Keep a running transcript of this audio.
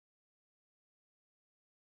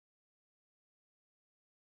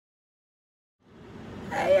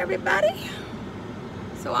Hey everybody.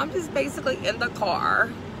 So I'm just basically in the car.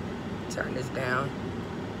 Turn this down.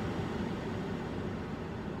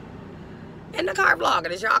 In the car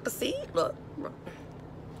vlogging, as y'all can see. Look.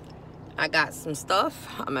 I got some stuff.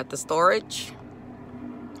 I'm at the storage.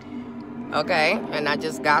 Okay, and I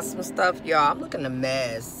just got some stuff, y'all. I'm looking a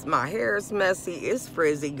mess. My hair is messy. It's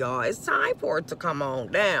frizzy, y'all. It's time for it to come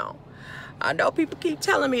on down. I know people keep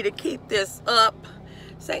telling me to keep this up.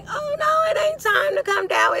 Saying, oh no, it ain't time to come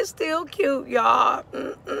down. It's still cute, y'all.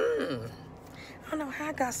 I don't know how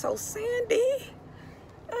I got so sandy.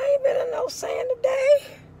 I ain't been in no sand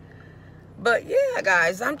today. But yeah,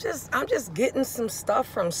 guys, I'm just getting some stuff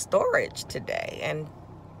from storage today. And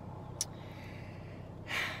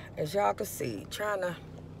as y'all can see, trying to,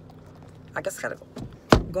 I guess gotta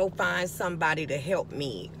go find somebody to help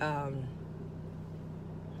me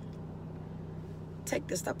take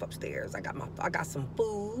this stuff upstairs. I got some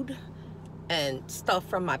food and stuff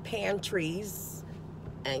from my pantries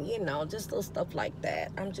and you know, just little stuff like that.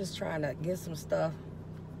 I'm just trying to get some stuff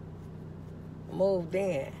moved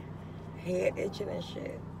in. Head itching and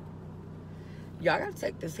shit. Y'all gotta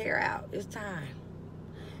take this hair out. It's time.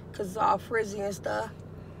 Cause it's all frizzy and stuff.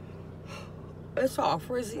 It's all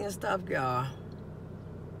frizzy and stuff, y'all.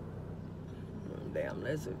 Damn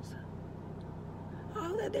lizards.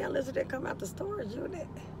 Oh, that damn lizard that come out the storage unit.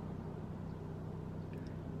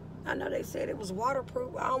 I know they said it was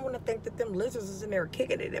waterproof. I don't want to think that them lizards is in there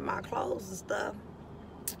kicking it in my clothes and stuff.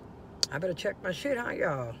 I better check my shit, huh,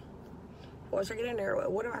 y'all? Before I check it in there,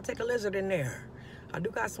 what if I take a lizard in there? I do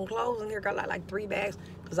got some clothes in here. Got like 3 bags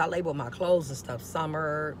because I label my clothes and stuff.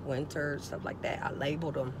 Summer, winter, stuff like that. I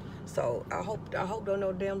labeled them. So I hope don't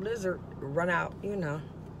no damn lizard run out, you know.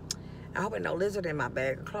 I hope ain't no lizard in my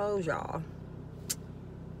bag of clothes, y'all.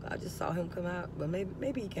 I just saw him come out, but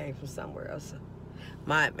maybe he came from somewhere else.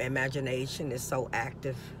 My imagination is so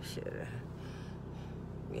active. Shit.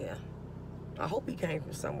 Yeah. I hope he came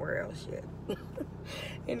from somewhere else. Shit.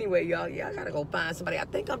 Anyway, y'all, yeah, I gotta go find somebody. I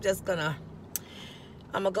think I'm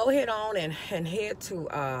gonna go ahead on and head to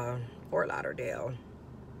Fort Lauderdale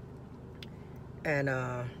and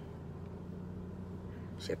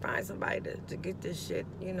should find somebody to get this shit,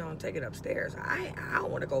 you know, and take it upstairs. I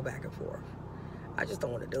don't want to go back and forth. I just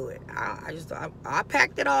don't want to do it. I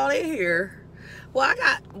packed it all in here. Well, I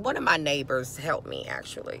got one of my neighbors helped me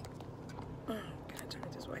actually. Can I turn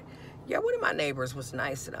it this way? Yeah, one of my neighbors was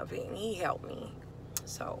nice enough and he helped me.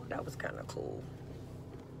 So that was kind of cool.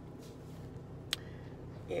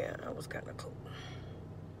 Yeah, that was kind of cool.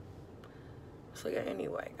 So yeah,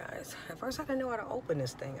 anyway, guys. At first I didn't know how to open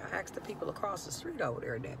this thing. I asked the people across the street over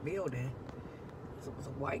there in that building. It was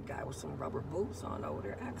a white guy with some rubber boots on over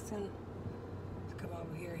there. Asked him to come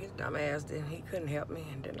over here. His dumb ass didn't. He couldn't help me.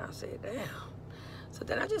 And then I said, damn. So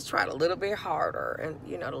then I just tried a little bit harder and,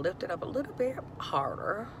 you know, to lift it up a little bit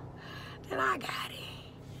harder. Then I got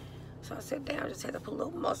it. So I said, damn, I just had to put a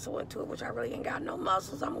little muscle into it, which I really ain't got no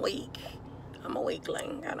muscles. I'm weak. I'm a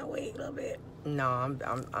weakling, kind of weak a little bit. No,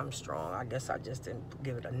 I'm strong. I guess I just didn't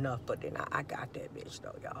give it enough, but then I got that bitch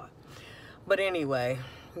though, y'all. But anyway,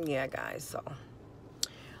 yeah, guys, so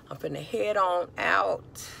I'm finna head on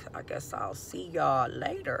out. I guess I'll see y'all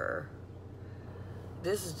later.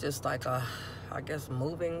 This is just like a, I guess,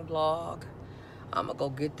 moving vlog. I'm gonna go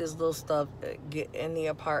get this little stuff, get in the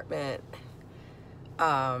apartment.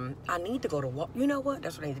 I need to go to, you know what?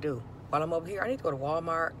 That's what I need to do. While I'm over here, I need to go to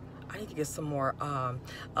Walmart. I need to get some more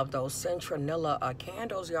of those citronella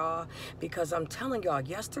candles, y'all, because I'm telling y'all,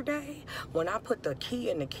 yesterday when I put the key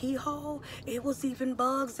in the keyhole, it was even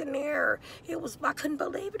bugs in there. It was, I couldn't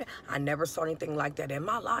believe it. I never saw anything like that in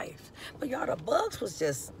my life. But y'all, the bugs was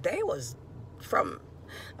just, they was from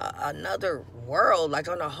another world, like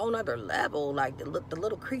on a whole nother level, like the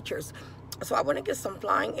little creatures. So I want to get some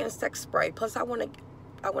flying insect spray. Plus I want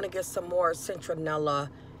to get some more citronella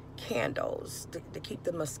candles to keep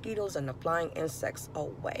the mosquitoes and the flying insects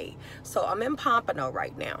away. So I'm in Pompano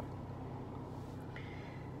right now.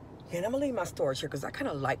 And I'm gonna leave my storage here because I kind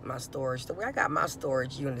of like my storage. The way I got my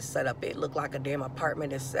storage unit set up, it looked like a damn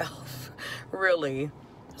apartment itself. Really.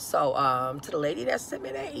 So to the lady that sent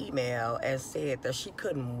me that email and said that she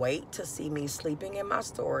couldn't wait to see me sleeping in my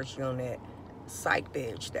storage unit, psych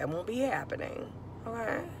bitch, that won't be happening.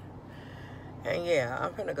 Okay. And yeah,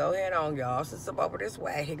 I'm gonna go ahead on, y'all, since I'm over this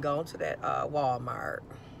way and go to that Walmart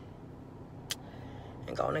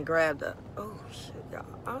and go and grab the, oh shit, y'all,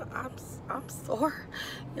 I'm sore.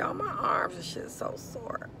 Y'all, my arms and shit so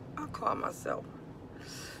sore. I call myself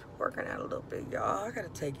working out a little bit, y'all. I gotta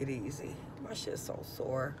take it easy. My shit's so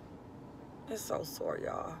sore. It's so sore,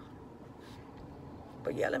 y'all.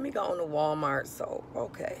 But yeah, let me go on to Walmart. So,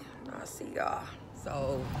 okay, I'll see y'all.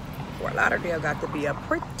 So Fort Lauderdale got to be a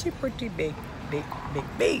pretty big beach.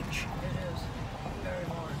 It is very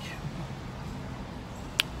large.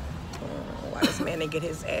 Why this man didn't get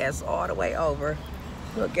his ass all the way over?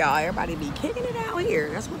 Look, y'all, everybody be kicking it out here.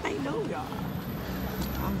 That's what they do, y'all.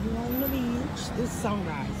 I'm here on the beach. This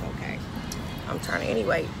sunrise, okay. I'm trying to,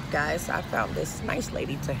 anyway, guys, I found this nice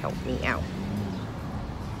lady to help me out.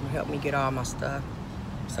 Help me get all my stuff.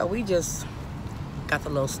 So we just got the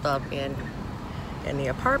little stuff in the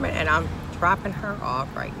apartment, and I'm dropping her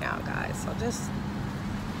off right now, guys. So just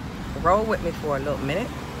roll with me for a little minute.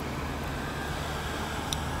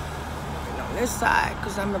 And on this side,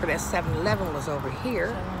 because I remember that 7-Eleven was over here.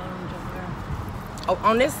 7-Eleven's over there. Oh,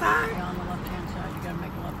 on this side? Yeah, on the left-hand side. You gotta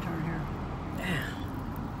make a left turn here.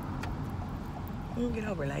 Damn. Get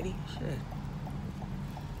over, lady. Shit.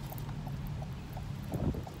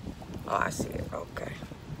 Oh, I see it. Okay.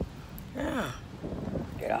 Yeah.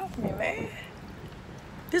 Get off me, man.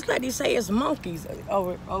 This lady say it's monkeys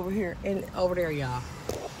over here and over there, y'all.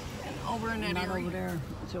 And over in that Not area. over there.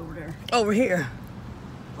 It's over there. Over here.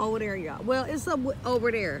 Over there, y'all. Well, it's up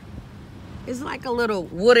over there. It's like a little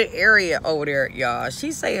wooded area over there, y'all.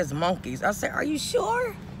 She say it's monkeys. I say, are you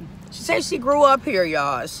sure? She say she grew up here,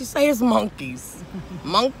 y'all. She say it's monkeys.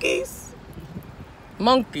 Monkeys?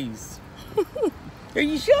 Monkeys. Are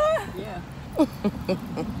you sure? Yeah.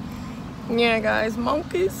 Yeah, guys,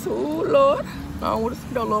 monkeys. Oh, Lord. I don't want to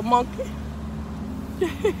see no little monkey.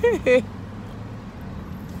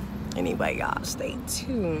 Anyway, y'all, stay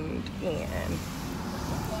tuned in.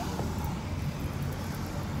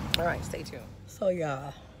 All right, stay tuned. So,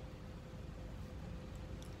 y'all,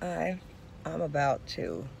 I'm about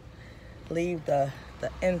to leave the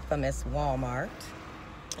infamous Walmart.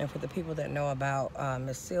 And for the people that know about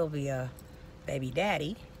Miss Sylvia, baby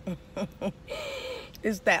daddy,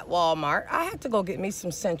 is that Walmart. I had to go get me some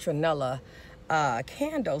citronella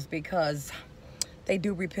candles because they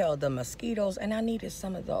do repel the mosquitoes, and I needed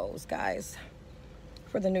some of those, guys,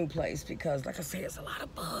 for the new place because, like I said, it's a lot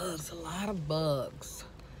of bugs.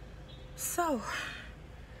 So,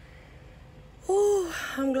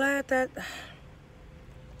 I'm glad that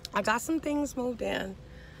I got some things moved in.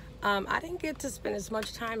 I didn't get to spend as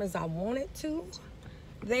much time as I wanted to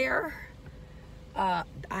there. I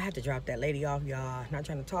had to drop that lady off, y'all. Not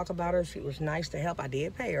trying to talk about her. She was nice to help. I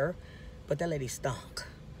did pay her, but that lady stunk.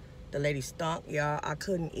 The lady stunk, y'all. I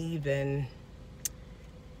couldn't even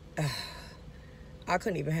have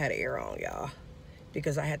the air on, y'all,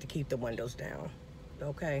 because I had to keep the windows down.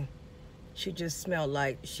 Okay, she just smelled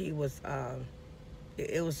like she was.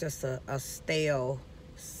 It was just a stale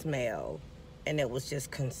smell, and it was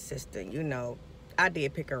just consistent. You know, I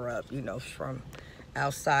did pick her up, you know, from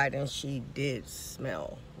outside, and she did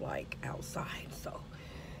smell like outside. So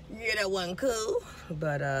yeah, that wasn't cool,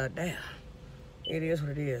 but damn, it is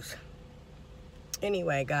what it is.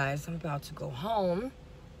 Anyway, guys, I'm about to go home. I'm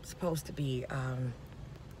supposed to be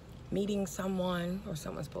meeting someone, or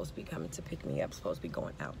someone's supposed to be coming to pick me up. Supposed to be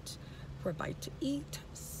going out for a bite to eat.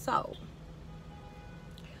 So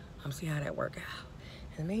I'm see how that work out.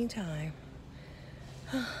 In the meantime,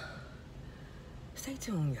 stay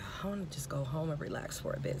tuned, y'all. I want to just go home and relax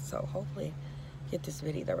for a bit. So hopefully get this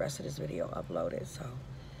video, the rest of this video uploaded. So,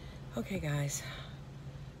 okay, guys.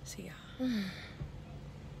 See y'all.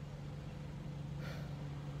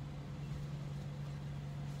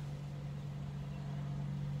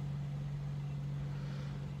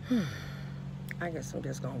 I guess I'm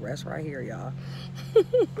just gonna rest right here, y'all.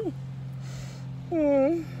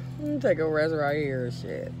 Take a rest right here,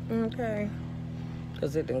 shit. Okay.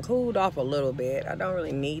 Because it done cooled off a little bit. I don't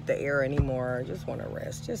really need the air anymore. I just want to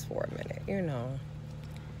rest just for a minute, you know.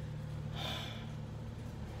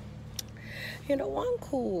 You know, one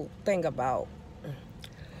cool thing about,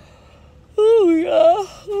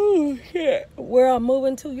 where I'm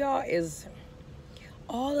moving to, y'all, is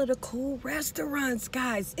all of the cool restaurants,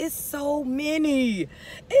 guys. It's so many.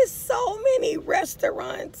 It's so many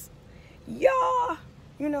restaurants. Y'all,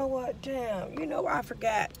 you know what? Damn, you know, I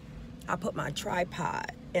forgot. I put my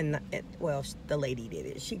tripod in well, the lady did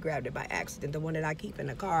it. She grabbed it by accident. The one that I keep in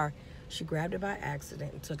the car, she grabbed it by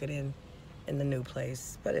accident and took it in the new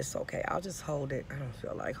place. But it's okay. I'll just hold it. I don't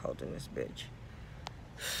feel like holding this bitch.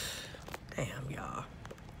 Damn, y'all.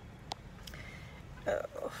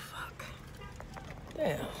 Oh, fuck.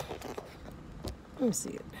 Damn. Let me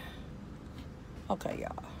see it. Okay,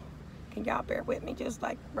 y'all. Can y'all bear with me just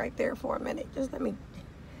like right there for a minute? Just let me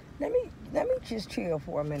just chill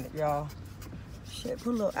for a minute, y'all. Shit, put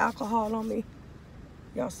a little alcohol on me.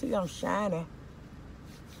 Y'all see I'm shining.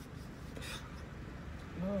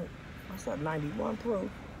 Look, what's up, 91 proof?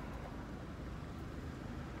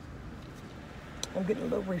 I'm getting a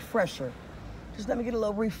little refresher. Just let me get a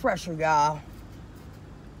little refresher, y'all.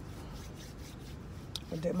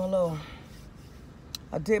 I did my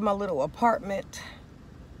little apartment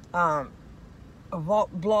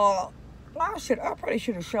vlog. I probably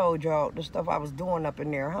should have showed y'all the stuff I was doing up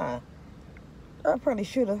in there, huh? I probably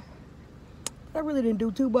should have. I really didn't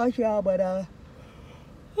do too much, y'all, but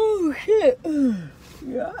oh shit.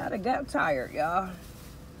 Yeah, I got tired, y'all.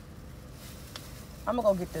 I'm gonna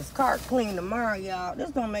go get this car cleaned tomorrow, y'all.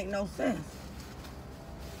 This don't make no sense.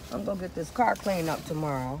 I'm gonna get this car cleaned up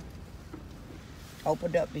tomorrow.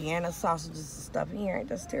 Opened up Vienna sausages and stuff in here. Ain't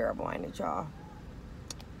that's terrible, ain't it, y'all?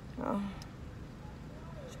 Oh.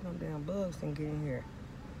 Them damn bugs didn't get in here.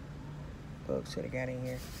 Bugs should have got in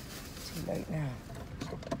here. Too late now.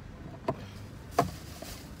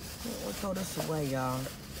 We'll throw this away, y'all.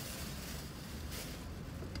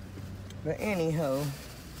 But anyhow,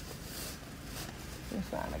 let me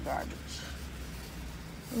find the garbage.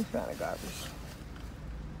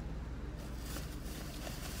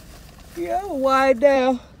 Yeah, wide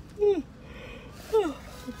down.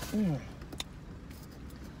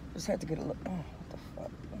 Just had to get a look. Oh, what the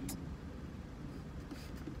fuck?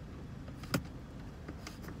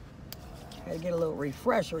 Had to get a little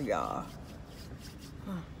refresher, y'all.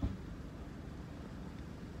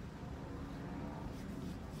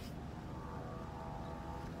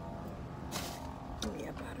 Let me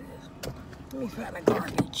up out of this. Let me find the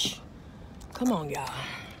garbage. Come on, y'all.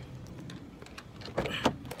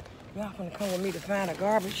 Y'all gonna come with me to find the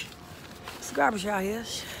garbage. It's garbage out here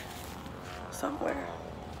somewhere.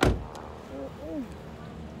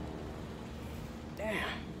 Damn.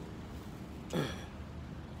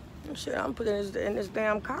 Shit, I'm putting this in this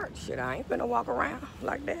damn cart. Shit, I ain't finna walk around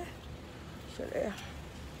like that. Shit,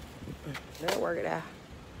 they'll work it out.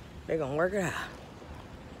 They gonna work it out.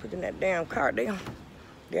 Put in that damn cart. They'll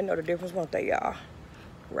know the difference, won't they, y'all?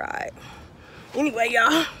 Right. Anyway,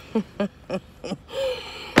 y'all.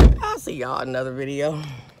 I'll see y'all in another video.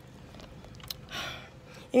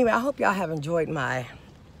 Anyway, I hope y'all have enjoyed my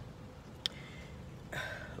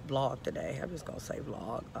vlog today. I'm just gonna say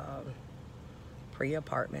vlog.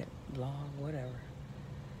 Pre-apartment vlog, whatever.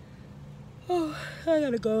 Oh, I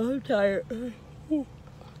gotta go. I'm tired.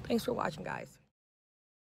 Thanks for watching, guys.